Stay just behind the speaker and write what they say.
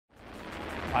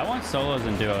I want solos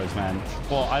and duos, man.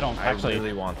 Well, I don't actually. I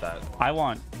really want that. I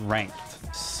want ranked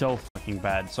so fucking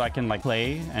bad, so I can like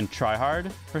play and try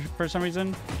hard for some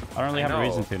reason. I don't really have a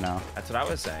reason to now. That's what I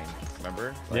was saying.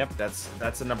 Remember? Like, yep. That's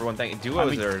the number one thing.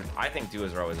 Duos I think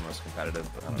duos are always the most competitive.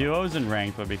 Duos and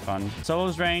ranked would be fun.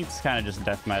 Solos ranked kind of just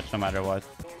deathmatch no matter what.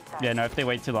 Yeah, no, if they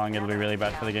wait too long, it'll be really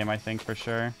bad for the game, I think, for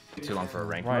sure. Too long for a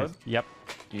ranked mode? Yep.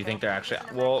 Do you think they're actually...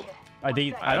 Well... I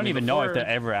don't even know if they'll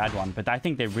ever add one, but I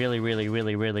think they really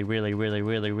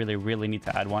need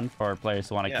to add one for players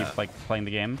who want to keep like playing the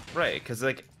game. Right, because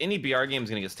like any BR game is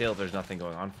gonna get stale if there's nothing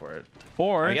going on for it.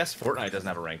 Or I guess Fortnite doesn't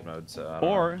have a ranked mode, so.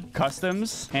 Or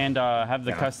customs and have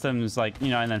the customs like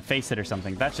and then face it or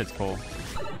something. That shit's cool.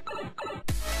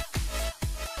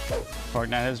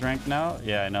 Fortnite has ranked now.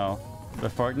 Yeah, I know.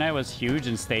 But Fortnite was huge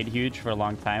and stayed huge for a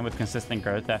long time with consistent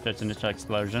growth after its initial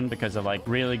explosion because of like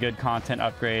really good content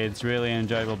upgrades, really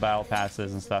enjoyable battle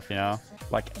passes and stuff,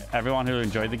 Like everyone who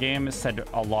enjoyed the game said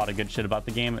a lot of good shit about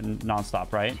the game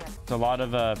nonstop, right? So a lot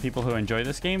of people who enjoy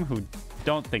this game who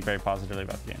don't think very positively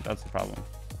about the game. That's the problem.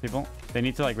 People, they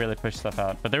need to like really push stuff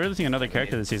out, but they're releasing another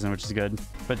character this season, which is good.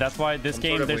 But that's why this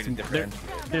game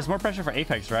there's more pressure for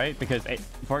Apex, right? Because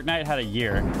Fortnite had a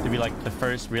year to be like the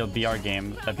first real BR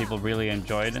game that people really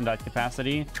enjoyed in that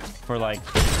capacity for like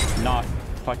not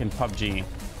fucking PUBG.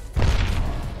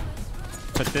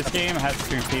 But this game has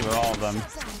to compete with all of them.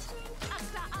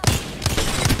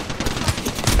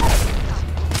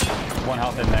 One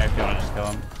health in there if you want to just kill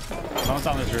him. Someone's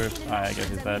on this roof. I guess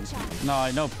he's dead. No,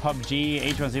 I know PUBG,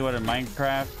 H1Z1 and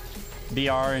Minecraft,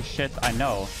 BR and shit. I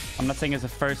know. I'm not saying it's the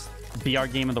first BR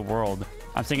game in the world.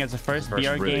 I'm saying it's the first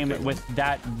BR game with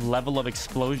that level of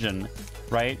explosion,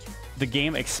 right? The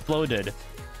game exploded.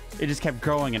 It just kept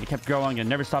growing and it kept growing and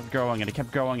never stopped growing and it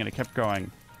kept growing and it kept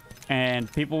growing. And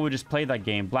people would just play that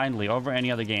game blindly over any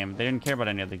other game. They didn't care about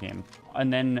any other game.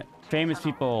 And then famous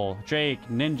people, Drake,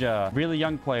 Ninja, really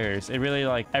young players, it really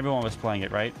like everyone was playing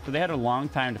it, right? So they had a long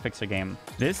time to fix their game.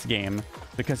 This game,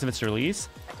 because of its release,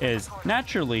 is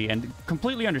naturally and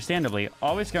completely understandably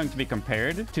always going to be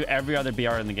compared to every other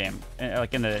BR in the game,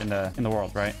 like in the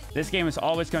world, right? This game is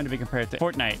always going to be compared to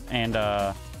Fortnite and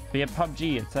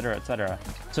PUBG, etc., etc.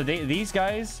 So these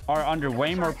guys are under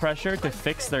way more pressure to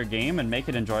fix their game and make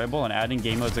it enjoyable and adding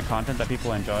game modes and content that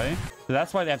people enjoy. So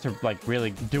that's why they have to like really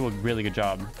do a really good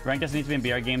job. Rank doesn't need to be in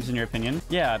BR games in your opinion.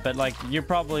 Yeah, but like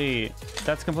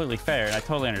that's completely fair and I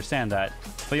totally understand that.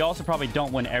 But you also probably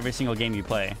don't win every single game you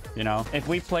play, If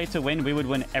we play to win, we would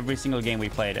win every single game we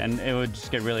played and it would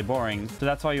just get really boring. So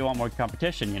that's why you want more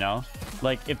competition,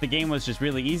 Like if the game was just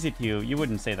really easy to you, you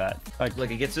wouldn't say that.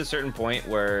 Like it gets to a certain point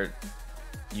where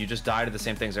you just die to the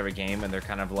same things every game and they're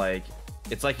kind of like,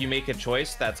 it's like you make a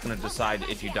choice that's going to decide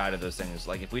if you die to those things.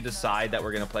 Like if we decide that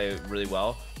we're going to play really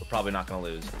well, we're probably not going to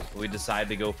lose. We decide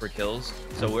to go for kills,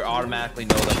 so we automatically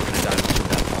know that we're going to die to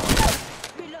that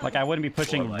point. Like I wouldn't be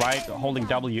pushing holding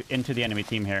W into the enemy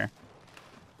team here.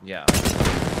 Yeah.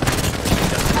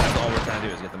 That's all we're trying to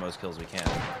do is get the most kills we can.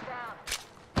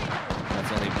 That's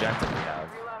the only objective we have.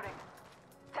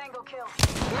 Tango kill.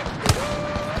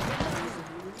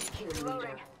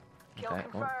 Reloading. Kill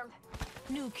confirmed.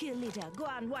 New kill leader. Go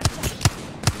on, watch out.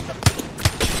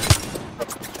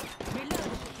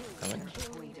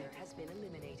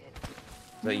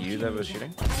 Is that you that was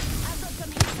shooting?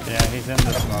 Yeah, he's in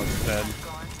the smoke dead.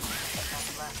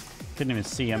 Couldn't even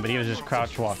see him, but he was just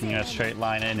crouch walking in a straight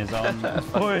line in his own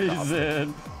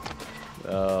poison.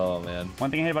 Oh man.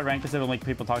 One thing I hate about ranked is it'll make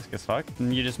people toxic as fuck.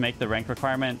 And you just make the rank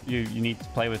requirement. You need to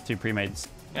play with 2 premates.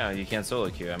 Yeah, you can't solo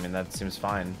queue. I mean, that seems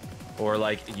fine. Or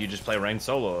like you just play ranked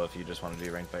solo if you just want to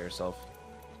do ranked by yourself.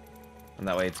 And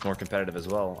that way it's more competitive as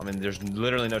well. I mean, there's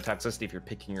literally no toxicity if you're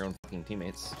picking your own fucking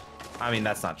teammates. I mean,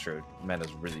 that's not true.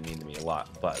 Mendo's really mean to me a lot,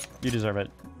 but you deserve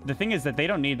it. The thing is that they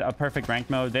don't need a perfect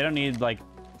ranked mode. They don't need like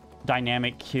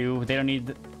dynamic queue. They don't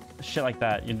need shit like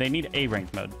that. They need a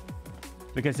ranked mode.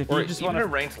 Because if you just want a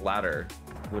ranked ladder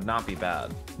would not be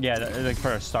bad. Yeah, like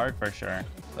for a start, for sure.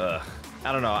 Ugh.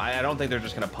 I don't know. I don't think they're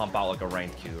just gonna pump out like a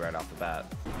ranked queue right off the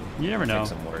bat. You never know.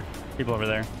 Some work. People over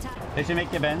there. They should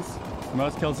make events.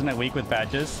 Most kills in a week with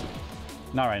badges.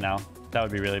 Not right now. That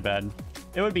would be really bad.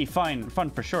 It would be fun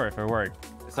for sure if it worked.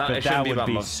 But that would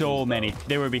be so many.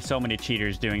 There would be so many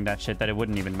cheaters doing that shit that it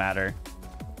wouldn't even matter.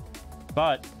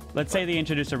 But let's say they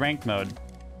introduce a ranked mode.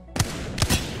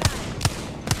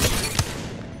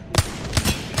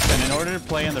 And in order to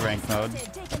play in the ranked mode,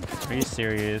 are you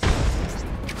serious?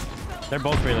 They're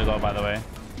both really low, by the way.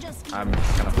 I'm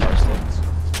kind of partial.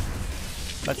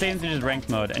 Let's say it's just ranked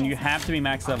mode, and you have to be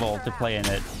max level to play in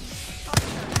it.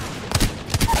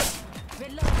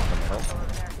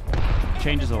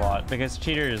 changes a lot because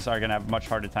cheaters are gonna have a much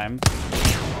harder time.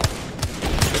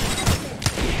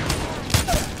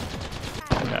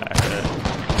 Yeah, I heard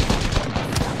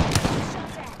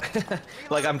it.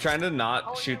 Like, I'm trying to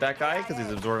not shoot that guy because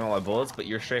he's absorbing all my bullets, but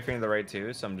you're strafing to the right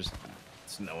too, so I'm just...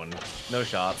 It's no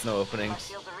shots, no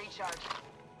openings.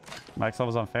 Max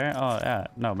level's unfair? Oh, yeah.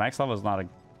 No, max level is not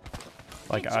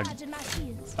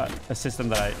a system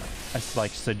that I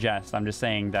like suggest. I'm just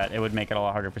saying that it would make it a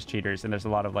lot harder for cheaters, and there's a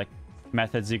lot of like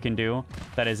methods you can do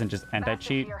that isn't just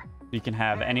anti-cheat. You can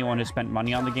have anyone who spent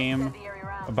money on the game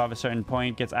above a certain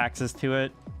point gets access to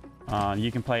it.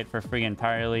 You can play it for free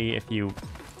entirely if you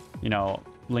know,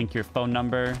 link your phone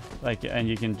number, like, and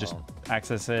you can just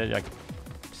access it, like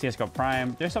CSGO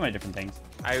Prime. There's so many different things.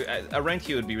 A ranked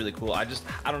queue would be really cool. I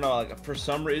don't know, like, for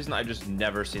some reason I just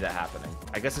never see that happening.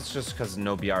 I guess it's just because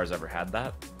no BR has ever had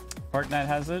that. Fortnite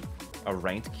has it. A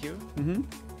ranked queue? Mm-hmm.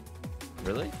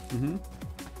 Really? Mm-hmm.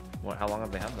 What? How long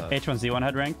have they had that? H1Z1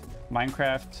 had ranked.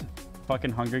 Minecraft,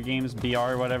 fucking Hunger Games,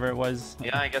 BR, whatever it was.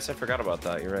 Yeah, I guess I forgot about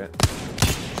that. You're right.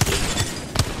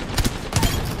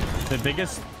 The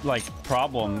biggest like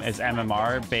problem is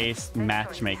MMR based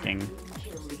matchmaking.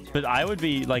 But I would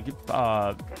be like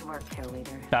Battle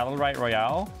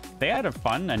Royale. They had a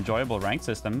fun, enjoyable rank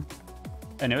system,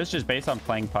 and it was just based on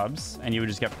playing pubs, and you would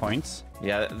just get points.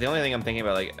 Yeah, the only thing I'm thinking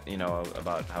about, like, you know,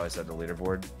 about how I said the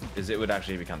leaderboard, is it would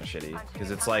actually be kind of shitty because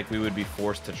it's like we would be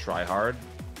forced to try hard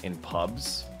in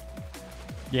pubs.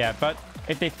 Yeah, but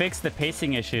if they fix the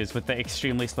pacing issues with the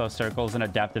extremely slow circles and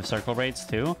adaptive circle rates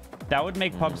too, that would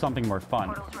make pubs something more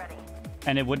fun.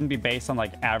 And it wouldn't be based on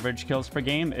like average kills per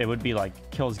game. It would be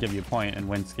like kills give you a point and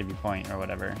wins give you a point or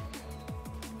whatever.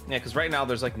 Yeah, because right now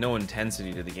there's like no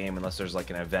intensity to the game unless there's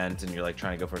like an event and you're like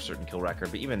trying to go for a certain kill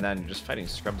record. But even then, you're just fighting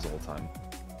scrubs the whole time.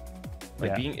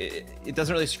 Like it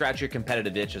doesn't really scratch your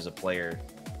competitive itch as a player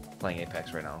playing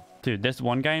Apex right now. Dude, there's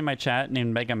one guy in my chat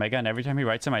named Mega, and every time he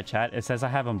writes in my chat, it says I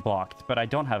have him blocked, but I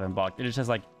don't have him blocked. It just says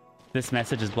like, this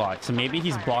message is blocked. So maybe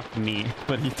he's blocked me,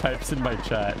 but he types in my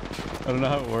chat. I don't know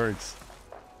how it works.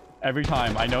 Every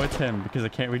time, I know it's him because I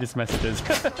can't read his messages.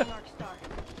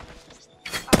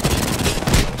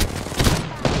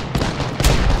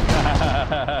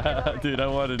 Dude, I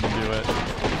wanted to do it.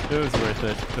 It was worth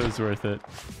it. It was worth it.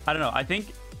 I don't know. I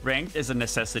think ranked is a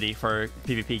necessity for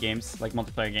PvP games, like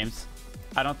multiplayer games.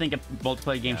 I don't think a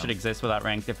multiplayer game should exist without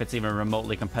ranked if it's even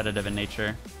remotely competitive in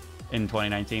nature in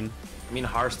 2019. I mean,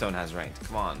 Hearthstone has ranked.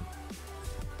 Come on.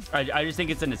 I just think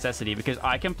it's a necessity because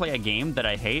I can play a game that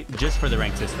I hate just for the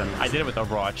ranked system. I did it with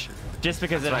Overwatch just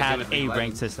because it had a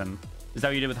ranked system. Is that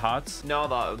what you did with HOTS? No,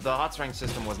 the HOTS ranked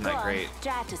system wasn't that great.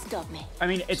 Try to stop me. I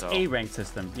mean, it's a ranked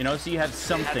system, you know, so you had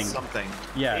something. It had something.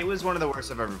 Yeah. It was one of the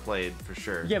worst I've ever played, for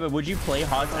sure. Yeah, but would you play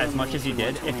HOTS as much as you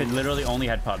did if it literally only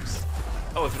had pubs?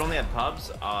 Oh, if it only had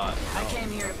pubs? I came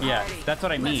here to Yeah, party. that's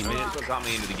what I mean. I mean, it's what got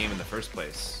me into the game in the first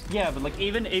place. Yeah, but like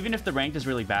even if the ranked is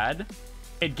really bad,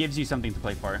 it gives you something to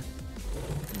play for.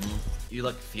 You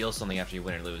like feel something after you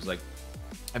win or lose. Like,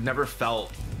 I've never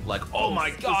felt like, oh my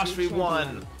gosh, we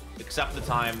won, except the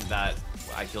time that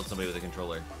I killed somebody with a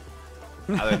controller.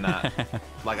 Other than that,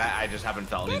 like I just haven't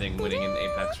felt anything winning in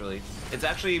Apex really. It's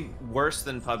actually worse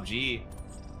than PUBG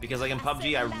because like in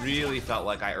PUBG I really felt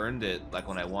like I earned it like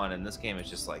when I won. In this game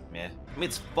it's just like meh. I mean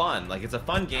it's fun. Like it's a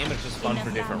fun game. It's just fun for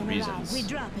different reasons.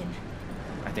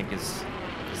 I think is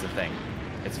the thing.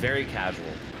 It's very casual.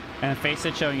 And Face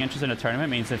It showing interest in a tournament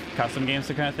means if custom games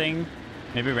are kind of thing,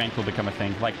 maybe rank will become a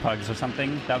thing, like pugs or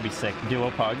something. That would be sick.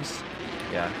 Duo pugs.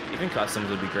 Yeah, even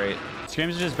customs would be great.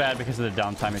 Scrims are just bad because of the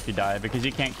downtime if you die, because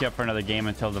you can't queue up for another game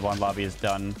until the one lobby is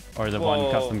done or the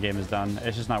one custom game is done.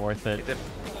 It's just not worth it.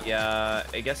 Yeah,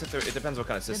 I guess it depends what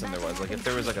kind of system there was. Like if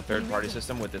there was like a third-party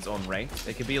system with its own rank,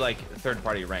 it could be like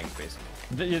third-party ranked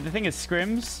basically. The thing is,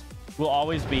 scrims will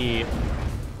always be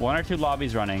 1 or 2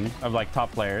 lobbies running of like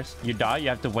top players. You die, you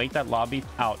have to wait that lobby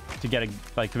out to get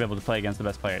to be able to play against the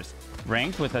best players.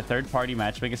 Ranked with a third-party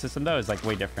matchmaking system though is like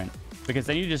way different because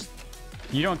then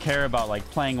you don't care about like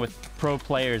playing with pro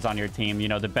players on your team, you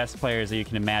know, the best players that you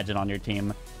can imagine on your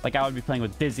team. Like I would be playing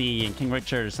with Dizzy and King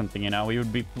Richard or something, you know. We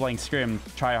would be playing scrim,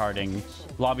 tryharding,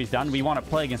 lobbies done. We want to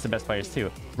play against the best players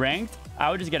too. Ranked, I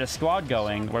would just get a squad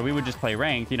going where we would just play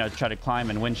ranked, you know, to try to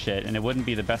climb and win shit, and it wouldn't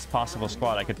be the best possible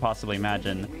squad I could possibly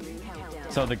imagine.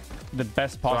 So the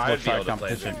best possible try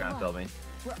competition.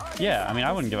 Yeah, I mean,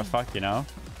 I wouldn't give a fuck, you know.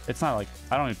 It's not like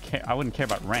I wouldn't care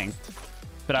about ranked,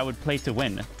 but I would play to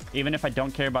win. Even if I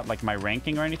don't care about like my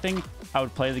ranking or anything, I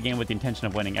would play the game with the intention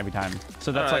of winning every time.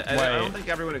 So that's like why I don't think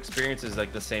everyone experiences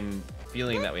like the same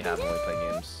feeling that we have when we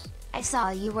play games. I saw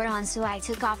you were on, so I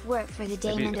took off work for the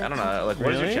day. Maybe, I don't know. Like,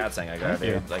 what is your Really? chat saying? Are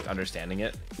they like understanding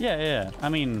it? Yeah. I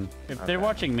mean, if they're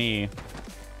watching me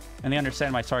and they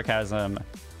understand my sarcasm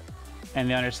and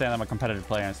they understand I'm a competitive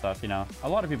player and stuff, you know, a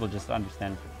lot of people just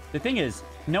understand. The thing is,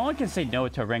 no one can say no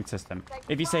to a ranked system.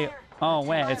 If you say, oh,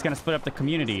 wait, it's going to split up the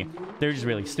community, they're just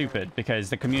really stupid, because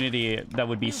the community that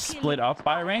would be split up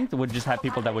by ranked would just have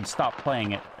people that would stop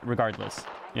playing it regardless,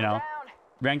 you know?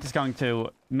 Ranked is going to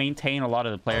maintain a lot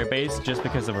of the player base just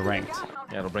because of a ranked.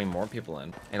 Yeah, it'll bring more people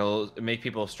in. It'll make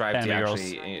people strive to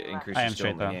actually increase the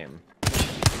skill in the game.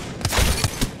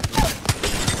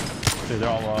 Dude, they're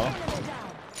all low.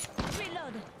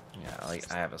 Yeah,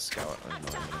 like, I have a scout. I don't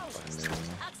know what I'm fucking doing.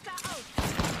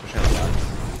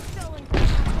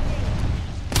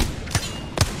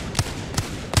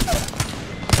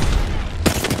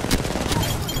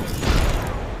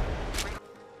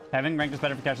 Having ranked is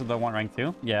better for casual than want rank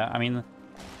 2. Yeah, I mean,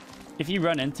 if you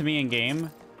run into me in game,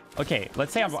 okay,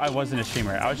 let's say I wasn't a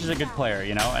streamer. I was just a good player,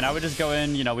 you know, and I would just go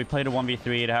in, you know, we played a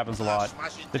 1v3. It happens a lot.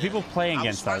 The people playing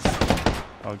against us.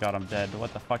 Oh god, I'm dead.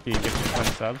 What the fuck do you give me 20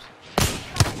 subs?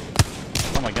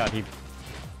 Oh my god, he...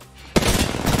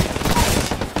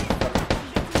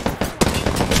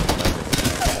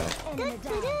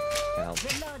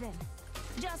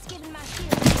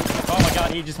 Oh my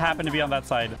god, he just happened to be on that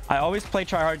side. I always play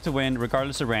try hard to win,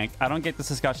 regardless of rank. I don't get this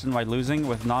discussion by losing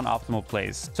with non-optimal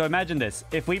plays. So imagine this.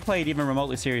 If we played even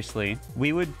remotely seriously,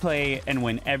 we would play and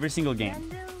win every single game.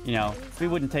 You know, we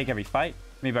wouldn't take every fight.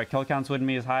 Maybe our kill counts wouldn't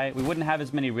be as high. We wouldn't have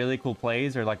as many really cool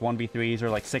plays or like 1v3s or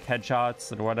like sick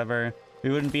headshots or whatever. We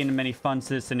wouldn't be in many fun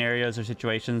scenarios or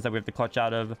situations that we have to clutch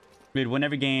out of. We'd win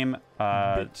every game.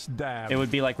 It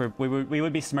would be like we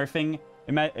would be smurfing.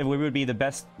 We would be the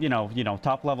best, you know,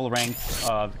 top level rank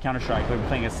of Counter-Strike. We were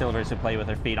playing as silvers who play with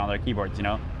their feet on their keyboards, you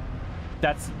know.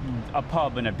 That's a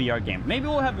pub in a BR game. Maybe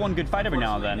we'll have one good fight every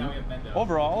now and then.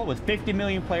 Overall, with 50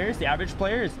 million players, the average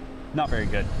player is not very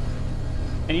good.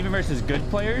 And even versus good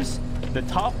players, the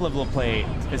top level of play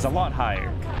is a lot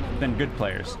higher than good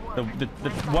players. The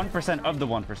 1% of the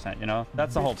 1%, you know?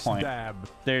 That's the whole point.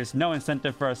 There's no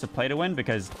incentive for us to play to win,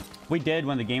 because we did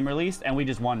when the game released, and we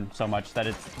just won so much that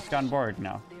it's gotten bored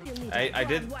now. I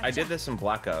did this in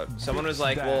Blackout. Someone was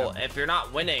like, well, if you're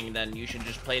not winning, then you should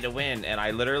just play to win. And I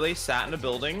literally sat in a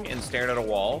building and stared at a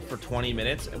wall for 20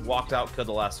 minutes and walked out, killed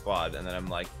the last squad. And then I'm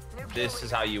like, this is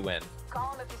how you win.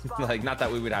 Like, not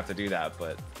that we would have to do that,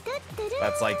 but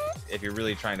that's like, if you're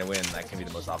really trying to win, that can be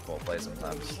the most optimal play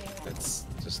sometimes. It's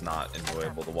just not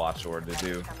enjoyable to watch or to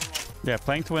do. Yeah,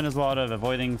 playing to win is a lot of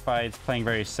avoiding fights, playing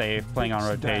very safe, playing on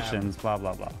rotations, blah,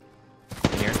 blah, blah.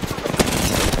 Here.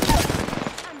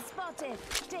 I'm spotted.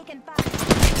 Taken fire.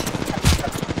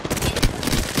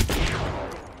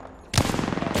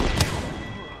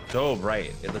 So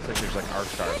bright. It looks like there's like arc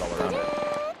stars all around it.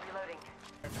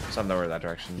 Some nowhere that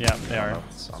direction. Yeah, they are.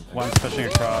 One's pushing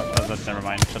across. Oh, that's never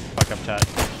mind. Shut the fuck up, chat.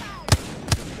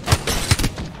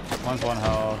 One's one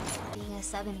health. Being a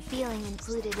sub and feeling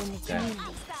included in the community.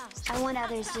 I want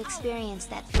others to experience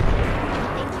that feeling.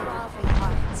 Thank you all for your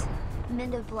hearts.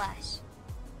 Mendo blush.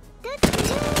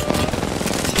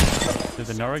 Dude,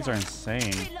 the Norwigs are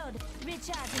insane. Reload.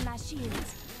 Recharging my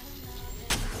shields.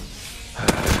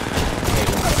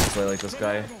 Play like this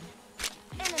guy.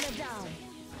 Enemy down.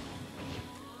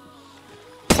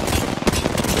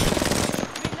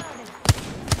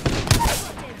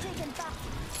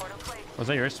 Was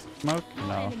that your smoke?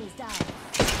 No.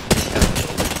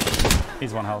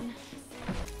 He's one health.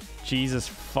 Jesus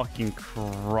fucking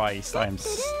Christ, I am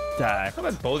stacked. How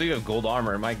about both of you have gold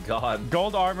armor? My god.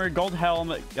 Gold armor, gold helm,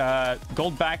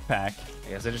 gold backpack. I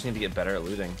guess I just need to get better at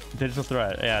looting. Digital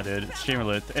threat. Yeah, dude. Streamer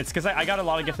loot. It's because I got a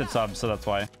lot of gifted subs, so that's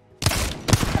why.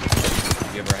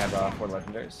 You ever have 4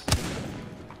 legendaries?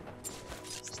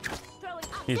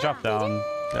 He's dropped down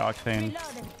the octane.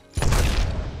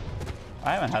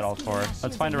 I haven't had all 4.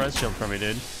 Let's find a res shield for me,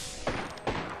 dude.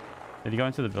 Did he go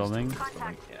into the building?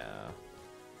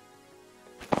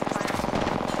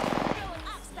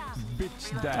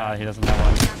 Yeah. He doesn't have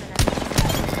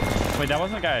one. Wait, that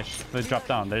wasn't the guy that dropped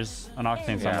down. There's an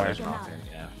octane somewhere. There's an octane,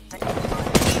 yeah.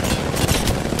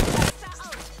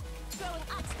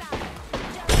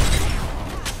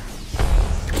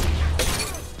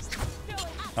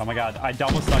 Oh my god, I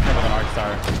double stuck him with an arc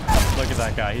star. Look at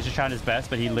that guy. He's just trying his best,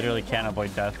 but he literally can't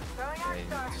avoid death. Hey,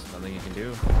 there's nothing you can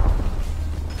do.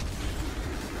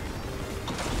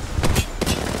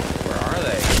 Where are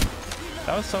they?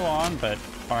 That was so on, but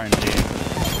RNG.